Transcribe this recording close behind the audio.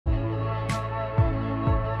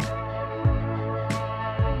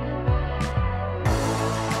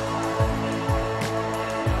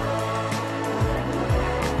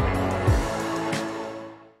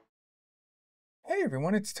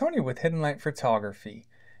everyone, it's Tony with Hidden Light Photography,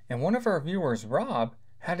 and one of our viewers, Rob,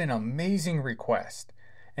 had an amazing request.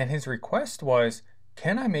 And his request was,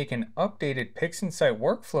 can I make an updated PixInsight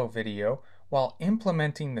workflow video while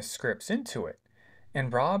implementing the scripts into it?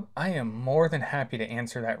 And Rob, I am more than happy to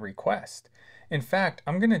answer that request. In fact,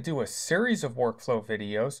 I'm going to do a series of workflow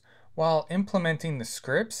videos while implementing the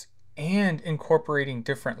scripts and incorporating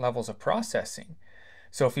different levels of processing.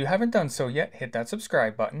 So if you haven't done so yet, hit that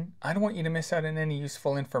subscribe button. I don't want you to miss out on any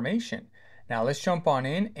useful information. Now let's jump on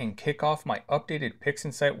in and kick off my updated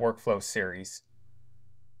PixInsight workflow series.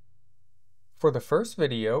 For the first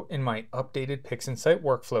video in my updated PixInsight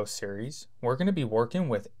workflow series, we're going to be working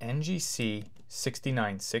with NGC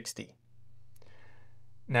 6960.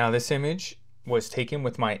 Now this image was taken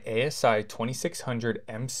with my ASI 2600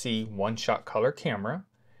 MC one-shot color camera,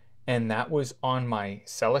 and that was on my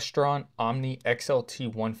Celestron Omni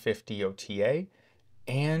XLT 150 OTA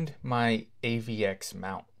and my AVX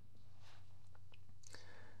mount.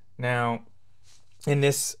 Now, in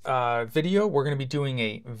this video, we're going to be doing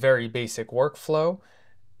a very basic workflow,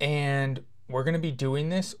 and we're going to be doing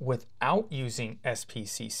this without using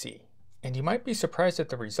SPCC. And you might be surprised at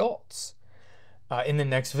the results. In the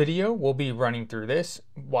next video, we'll be running through this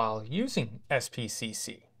while using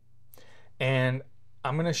SPCC. And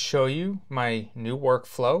I'm going to show you my new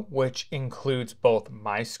workflow, which includes both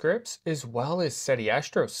my scripts as well as Seti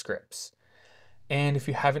Astro scripts. And if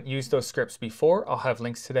you haven't used those scripts before, I'll have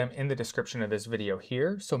links to them in the description of this video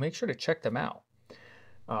here, so make sure to check them out.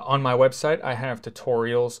 On my website, I have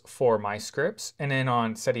tutorials for my scripts, and then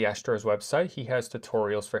on Seti Astro's website, he has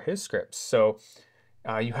tutorials for his scripts. So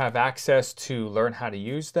you have access to learn how to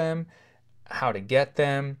use them, how to get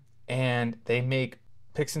them, and they make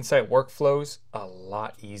PixInsight workflows a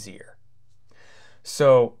lot easier.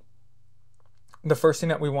 So the first thing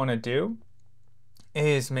that we want to do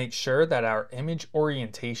is make sure that our image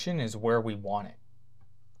orientation is where we want it.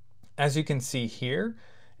 As you can see here,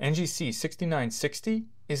 NGC 6960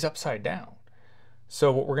 is upside down.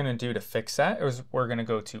 So what we're going to do to fix that is we're going to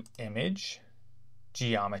go to Image,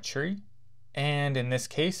 Geometry, and in this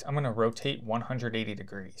case, I'm going to rotate 180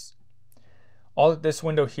 degrees. All that this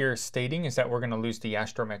window here is stating is that we're going to lose the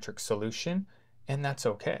astrometric solution, and that's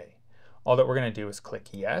okay. All that we're going to do is click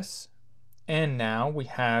yes, and now we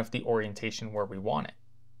have the orientation where we want it.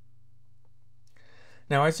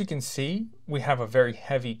 Now, as you can see, we have a very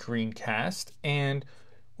heavy green cast, and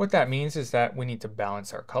what that means is that we need to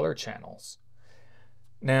balance our color channels.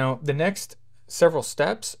 Now, the next several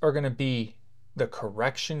steps are going to be the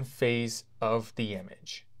correction phase of the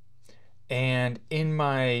image. And in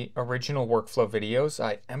my original workflow videos,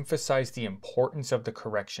 I emphasize the importance of the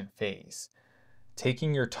correction phase.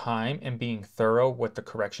 Taking your time and being thorough with the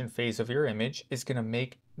correction phase of your image is going to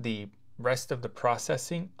make the rest of the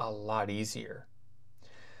processing a lot easier.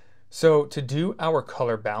 So to do our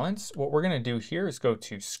color balance, what we're going to do here is go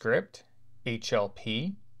to Script,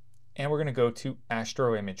 HLP, and we're going to go to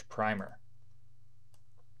Astro Image Primer.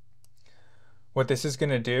 What this is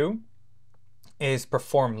going to do is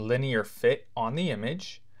perform linear fit on the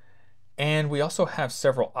image, and we also have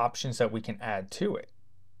several options that we can add to it.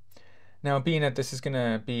 Now, being that this is going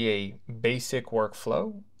to be a basic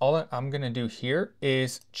workflow, all I'm going to do here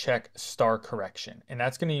is check star correction, and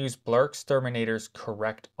that's going to use Blur Exterminator's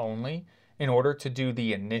correct only in order to do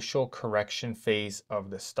the initial correction phase of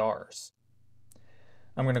the stars.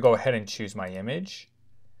 I'm going to go ahead and choose my image,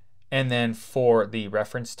 and then for the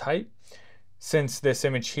reference type, since this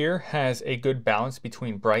image here has a good balance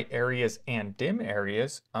between bright areas and dim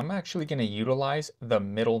areas, I'm actually going to utilize the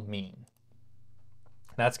middle mean.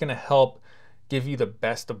 That's going to help give you the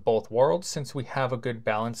best of both worlds since we have a good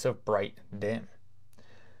balance of bright and dim.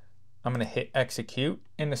 I'm going to hit execute,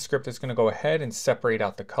 and the script is going to go ahead and separate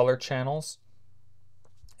out the color channels.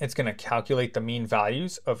 It's going to calculate the mean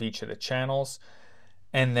values of each of the channels.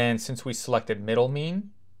 And then since we selected middle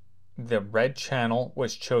mean, the red channel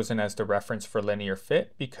was chosen as the reference for linear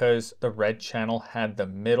fit because the red channel had the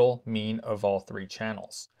middle mean of all three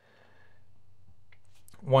channels.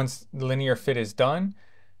 Once the linear fit is done,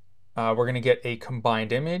 we're going to get a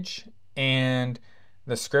combined image, and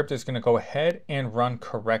the script is going to go ahead and run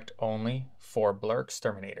correct only for Blur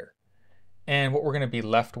Exterminator. And what we're going to be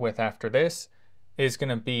left with after this is going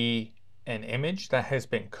to be an image that has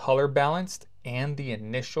been color balanced and the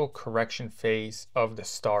initial correction phase of the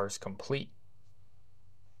stars complete.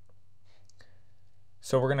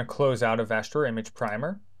 So we're going to close out of Astro Image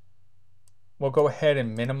Primer. We'll go ahead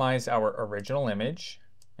and minimize our original image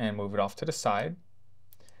and move it off to the side.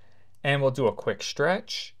 And we'll do a quick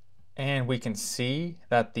stretch, and we can see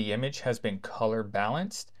that the image has been color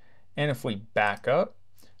balanced. And if we back up,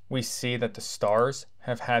 we see that the stars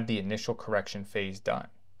have had the initial correction phase done.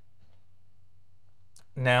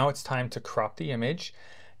 Now it's time to crop the image.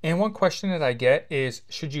 And one question that I get is,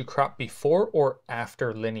 should you crop before or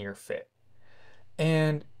after linear fit?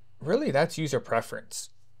 And really that's user preference.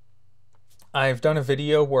 I've done a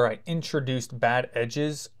video where I introduced bad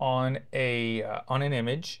edges on an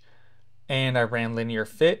image, and I ran linear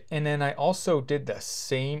fit, and then I also did the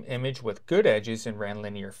same image with good edges and ran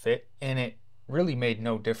linear fit, and it really made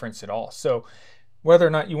no difference at all. So whether or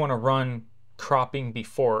not you want to run cropping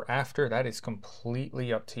before or after, that is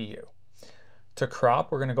completely up to you. To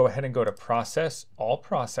crop, we're going to go ahead and go to Process, All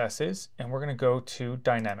Processes, and we're going to go to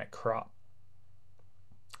Dynamic Crop.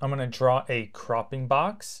 I'm going to draw a cropping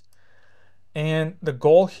box. And the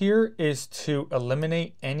goal here is to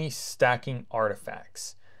eliminate any stacking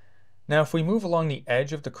artifacts. Now, if we move along the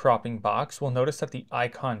edge of the cropping box, we'll notice that the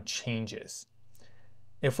icon changes.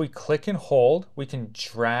 If we click and hold, we can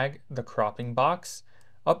drag the cropping box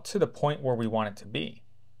up to the point where we want it to be.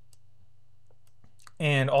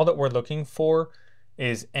 And all that we're looking for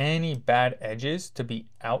is any bad edges to be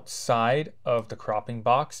outside of the cropping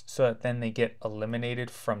box so that then they get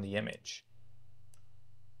eliminated from the image.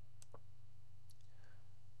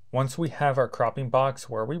 Once we have our cropping box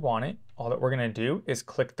where we want it, all that we're going to do is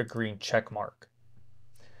click the green check mark.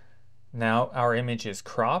 Now our image is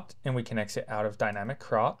cropped and we can exit out of dynamic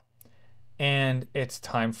crop, and it's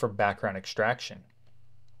time for background extraction.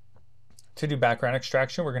 To do background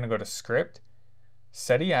extraction, we're going to go to Script,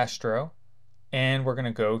 Seti Astro, and we're going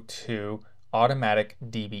to go to Automatic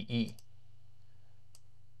DBE.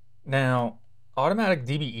 Now, Automatic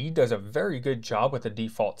DBE does a very good job with the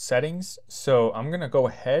default settings, so I'm going to go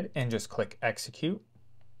ahead and just click Execute.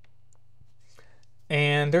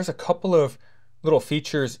 And there's a couple of little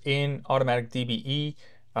features in Automatic DBE.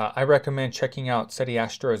 I recommend checking out Seti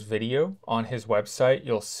Astro's video on his website.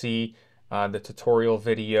 You'll see the tutorial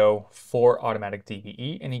video for Automatic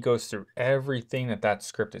DBE, and he goes through everything that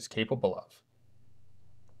script is capable of.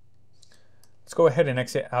 Let's go ahead and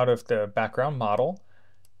exit out of the background model.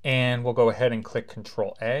 And we'll go ahead and click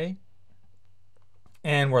Control A,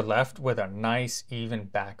 and we're left with a nice even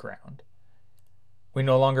background. We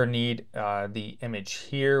no longer need the image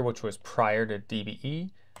here, which was prior to DBE.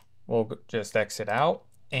 We'll just exit out,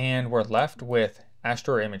 and we're left with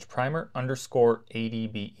Astro Image Primer _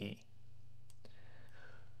 ADBE.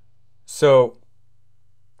 So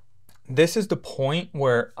this is the point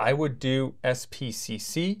where I would do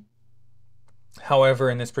SPCC. However,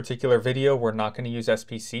 in this particular video, we're not going to use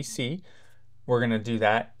SPCC. We're going to do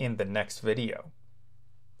that in the next video.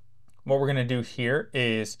 What we're going to do here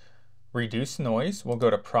is reduce noise. We'll go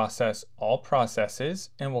to Process, All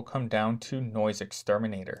Processes, and we'll come down to Noise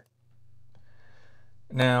Exterminator.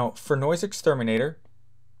 Now, for Noise Exterminator,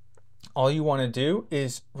 all you want to do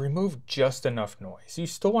is remove just enough noise. You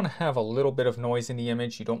still want to have a little bit of noise in the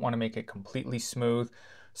image. You don't want to make it completely smooth.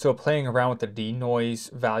 So playing around with the denoise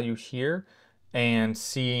value here and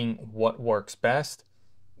seeing what works best,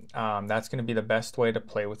 that's going to be the best way to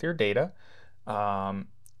play with your data.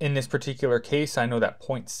 In this particular case, I know that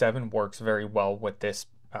 0.7 works very well with this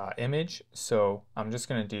image, so I'm just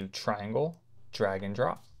going to do triangle, drag and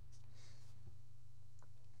drop.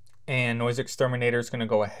 And Noise Exterminator is going to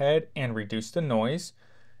go ahead and reduce the noise.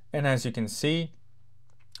 And as you can see,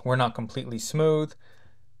 we're not completely smooth,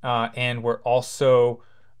 and we're also,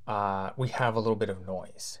 we have a little bit of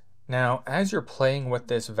noise. Now, as you're playing with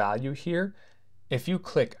this value here, if you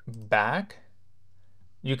click back,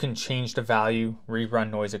 you can change the value, rerun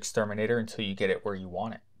Noise Exterminator until you get it where you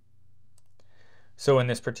want it. So in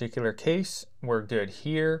this particular case, we're good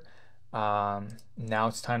here. Now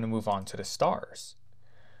it's time to move on to the stars.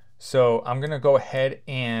 So I'm going to go ahead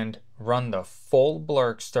and run the full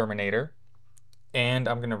blur exterminator, and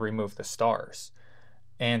I'm going to remove the stars.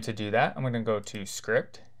 And to do that, I'm going to go to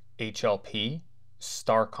Script, HLP,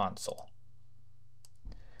 Star Console.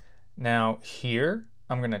 Now here,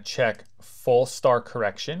 I'm going to check full star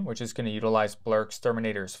correction, which is going to utilize Blur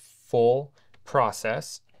Exterminator's full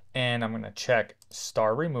process. And I'm going to check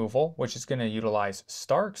star removal, which is going to utilize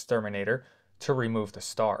Star Exterminator to remove the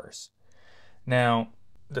stars. Now,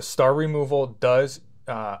 the star removal does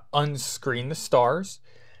unscreen the stars.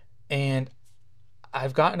 And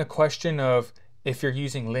I've gotten a question of, if you're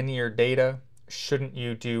using linear data, shouldn't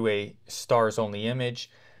you do a stars only image?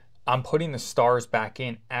 I'm putting the stars back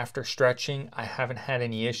in after stretching. I haven't had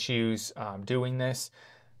any issues doing this,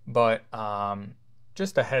 but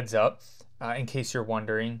just a heads up, in case you're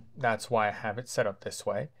wondering, that's why I have it set up this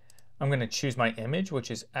way. I'm going to choose my image, which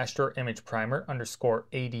is Astro Image Primer _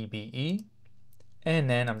 ADBE, and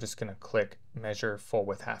then I'm just going to click Measure Full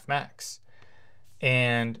Width Half Max.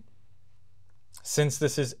 And since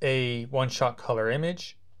this is a one-shot color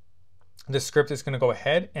image, the script is going to go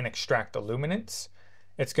ahead and extract the luminance.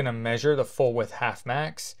 It's going to measure the full width half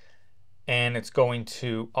max, and it's going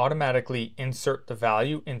to automatically insert the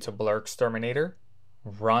value into Blur Exterminator,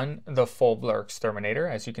 run the full Blur Exterminator,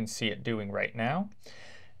 as you can see it doing right now.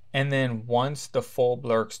 And then once the full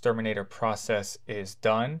Blur Exterminator process is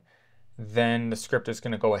done, then the script is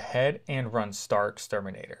going to go ahead and run Star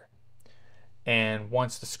Exterminator. And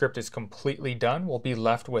once the script is completely done, we'll be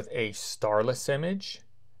left with a starless image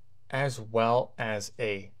as well as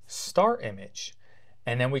a star image.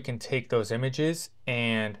 And then we can take those images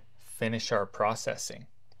and finish our processing.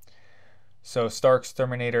 So Star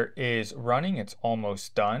Exterminator is running, it's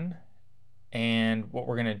almost done. And what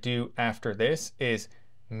we're going to do after this is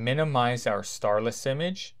minimize our starless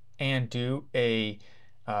image and do a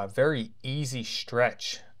very easy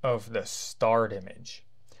stretch of the starred image.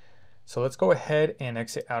 So let's go ahead and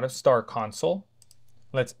exit out of Star Console.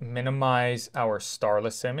 Let's minimize our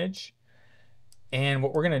starless image. And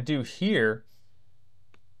what we're going to do here,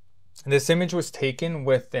 this image was taken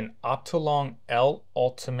with an Optolong L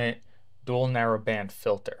Ultimate dual narrowband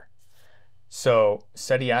filter. So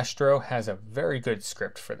Seti Astro has a very good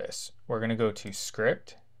script for this. We're going to go to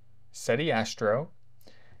Script, Seti Astro,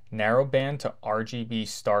 Narrowband to RGB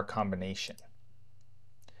Star Combination.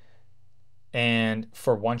 And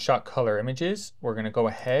for one-shot color images, we're going to go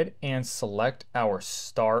ahead and select our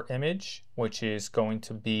star image, which is going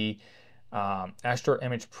to be Astro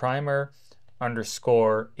Image Primer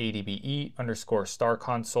 _ ADBE _ Star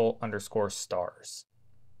Console _ stars.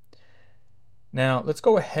 Now let's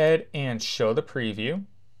go ahead and show the preview.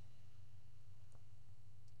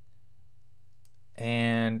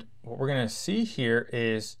 And what we're going to see here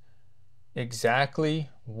is exactly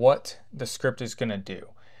what the script is going to do.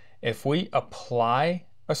 If we apply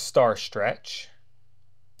a star stretch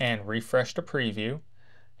and refresh the preview,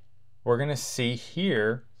 we're going to see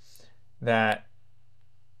here that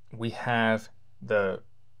we have the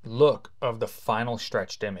look of the final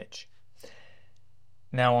stretched image.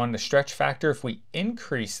 Now on the stretch factor, if we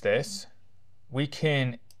increase this, we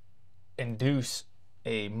can induce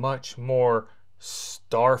a much more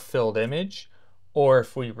star-filled image, or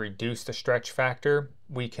if we reduce the stretch factor,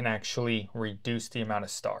 we can actually reduce the amount of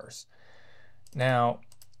stars. Now,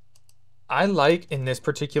 I like in this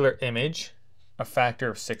particular image a factor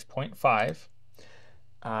of 6.5.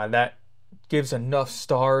 That gives enough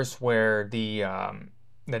stars where the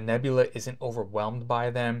nebula isn't overwhelmed by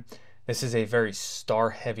them. This is a very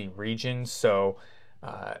star-heavy region, so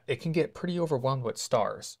it can get pretty overwhelmed with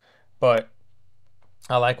stars. But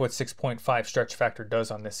I like what 6.5 stretch factor does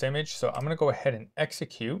on this image, so I'm going to go ahead and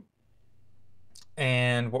execute.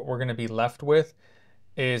 And what we're going to be left with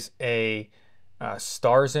is a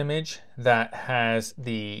stars image that has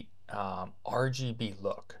the RGB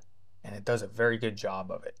look, and it does a very good job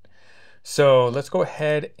of it. So let's go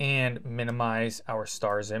ahead and minimize our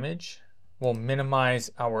stars image. We'll minimize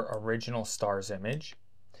our original stars image,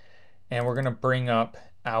 and we're going to bring up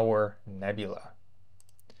our nebula.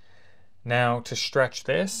 Now to stretch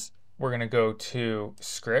this, we're going to go to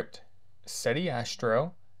Script, Seti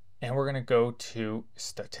Astro, and we're going to go to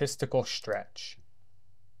Statistical Stretch.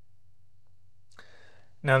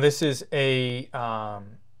 Now this is a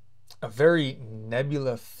very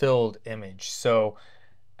nebula-filled image. So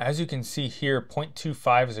as you can see here,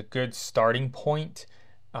 0.25 is a good starting point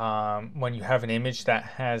when you have an image that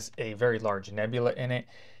has a very large nebula in it.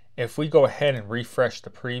 If we go ahead and refresh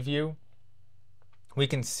the preview, we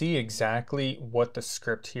can see exactly what the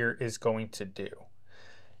script here is going to do.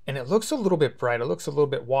 And it looks a little bit bright, it looks a little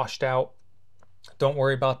bit washed out. Don't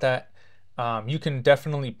worry about that. You can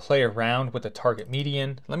definitely play around with the target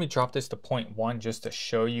median. Let me drop this to 0.1 just to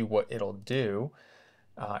show you what it'll do.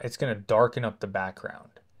 It's going to darken up the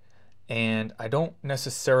background. And I don't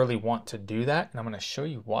necessarily want to do that, and I'm going to show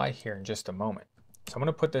you why here in just a moment. So I'm going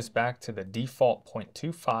to put this back to the default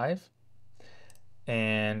 0.25.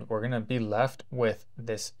 And we're going to be left with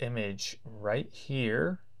this image right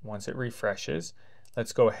here once it refreshes.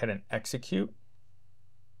 Let's go ahead and execute.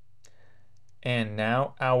 And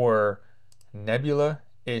now our nebula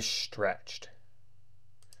is stretched.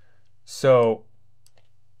 So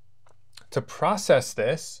to process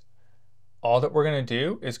this, all that we're going to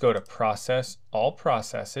do is go to Process, All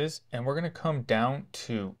Processes, and we're going to come down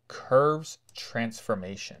to Curves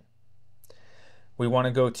Transformation. We want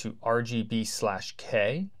to go to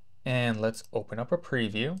RGB/K, and let's open up a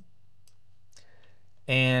preview.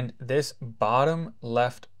 And this bottom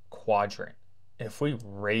left quadrant, if we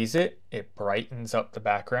raise it, it brightens up the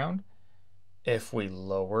background. If we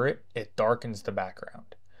lower it, it darkens the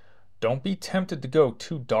background. don't be tempted to go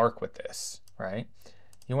too dark with this, right?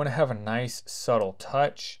 You want to have a nice subtle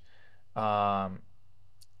touch.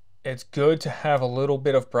 It's good to have a little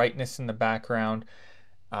bit of brightness in the background.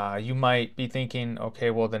 You might be thinking,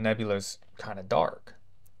 okay, well, the nebula's kind of dark.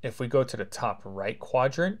 If we go to the top right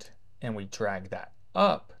quadrant and we drag that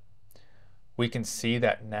up, we can see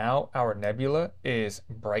that now our nebula is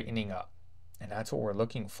brightening up, and that's what we're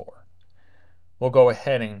looking for. We'll go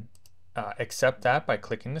ahead and accept that by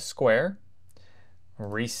clicking the square,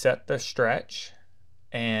 reset the stretch,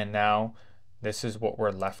 and now this is what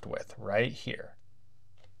we're left with right here.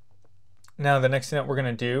 Now the next thing that we're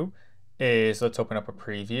going to do is let's open up a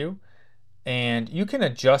preview, and you can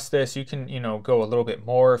adjust this. You can go a little bit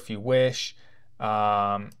more if you wish.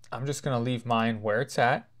 I'm just going to leave mine where it's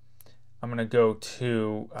at. I'm going to go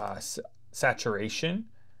to saturation,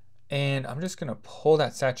 and I'm just going to pull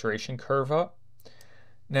that saturation curve up.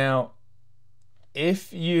 Now,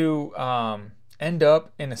 if you end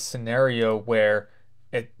up in a scenario where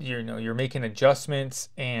you're making adjustments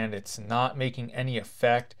and it's not making any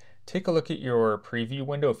effect, take a look at your preview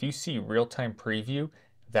window. If you see real-time preview,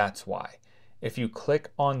 that's why. If you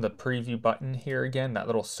click on the preview button here again, that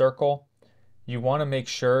little circle, you want to make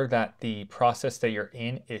sure that the process that you're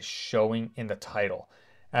in is showing in the title.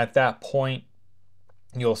 At that point,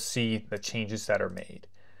 you'll see the changes that are made.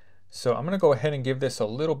 So I'm going to go ahead and give this a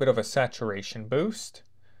little bit of a saturation boost.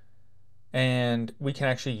 And we can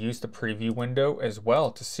actually use the preview window as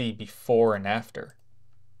well to see before and after.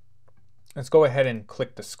 Let's go ahead and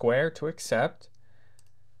click the square to accept.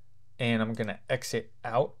 And I'm going to exit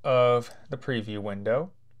out of the preview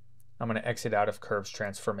window. I'm going to exit out of Curves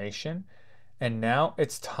Transformation. And now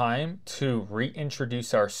it's time to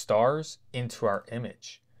reintroduce our stars into our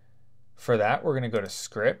image. For that, we're going to go to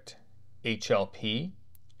Script, HLP,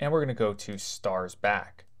 and we're going to go to Stars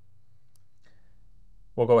Back.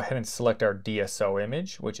 We'll go ahead and select our DSO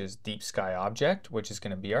image, which is Deep Sky Object, which is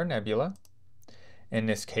going to be our nebula. In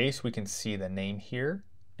this case, we can see the name here,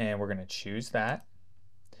 and we're going to choose that.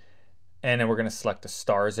 And then we're going to select the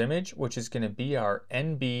stars image, which is going to be our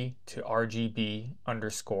NB to RGB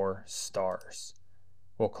 _ stars.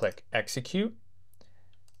 We'll click execute,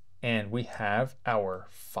 and we have our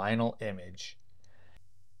final image.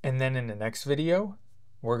 And then in the next video,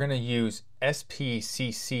 we're going to use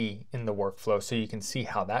SPCC in the workflow so you can see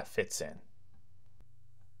how that fits in.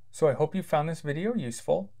 So I hope you found this video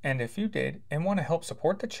useful, and if you did and want to help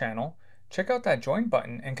support the channel, check out that join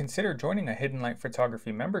button and consider joining a Hidden Light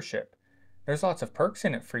Photography membership. There's lots of perks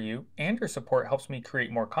in it for you, and your support helps me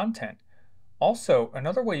create more content. Also,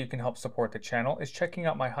 another way you can help support the channel is checking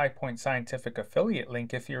out my High Point Scientific affiliate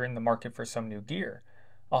link if you're in the market for some new gear.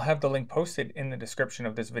 I'll have the link posted in the description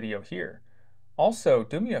of this video here. Also,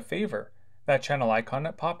 do me a favor, that channel icon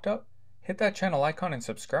that popped up, hit that channel icon and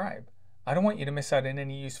subscribe. I don't want you to miss out on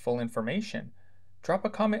any useful information. Drop a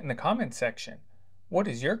comment in the comment section. What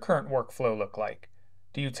does your current workflow look like?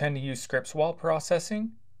 Do you tend to use scripts while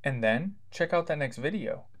processing? And then check out that next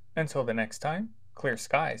video. Until the next time, clear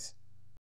skies.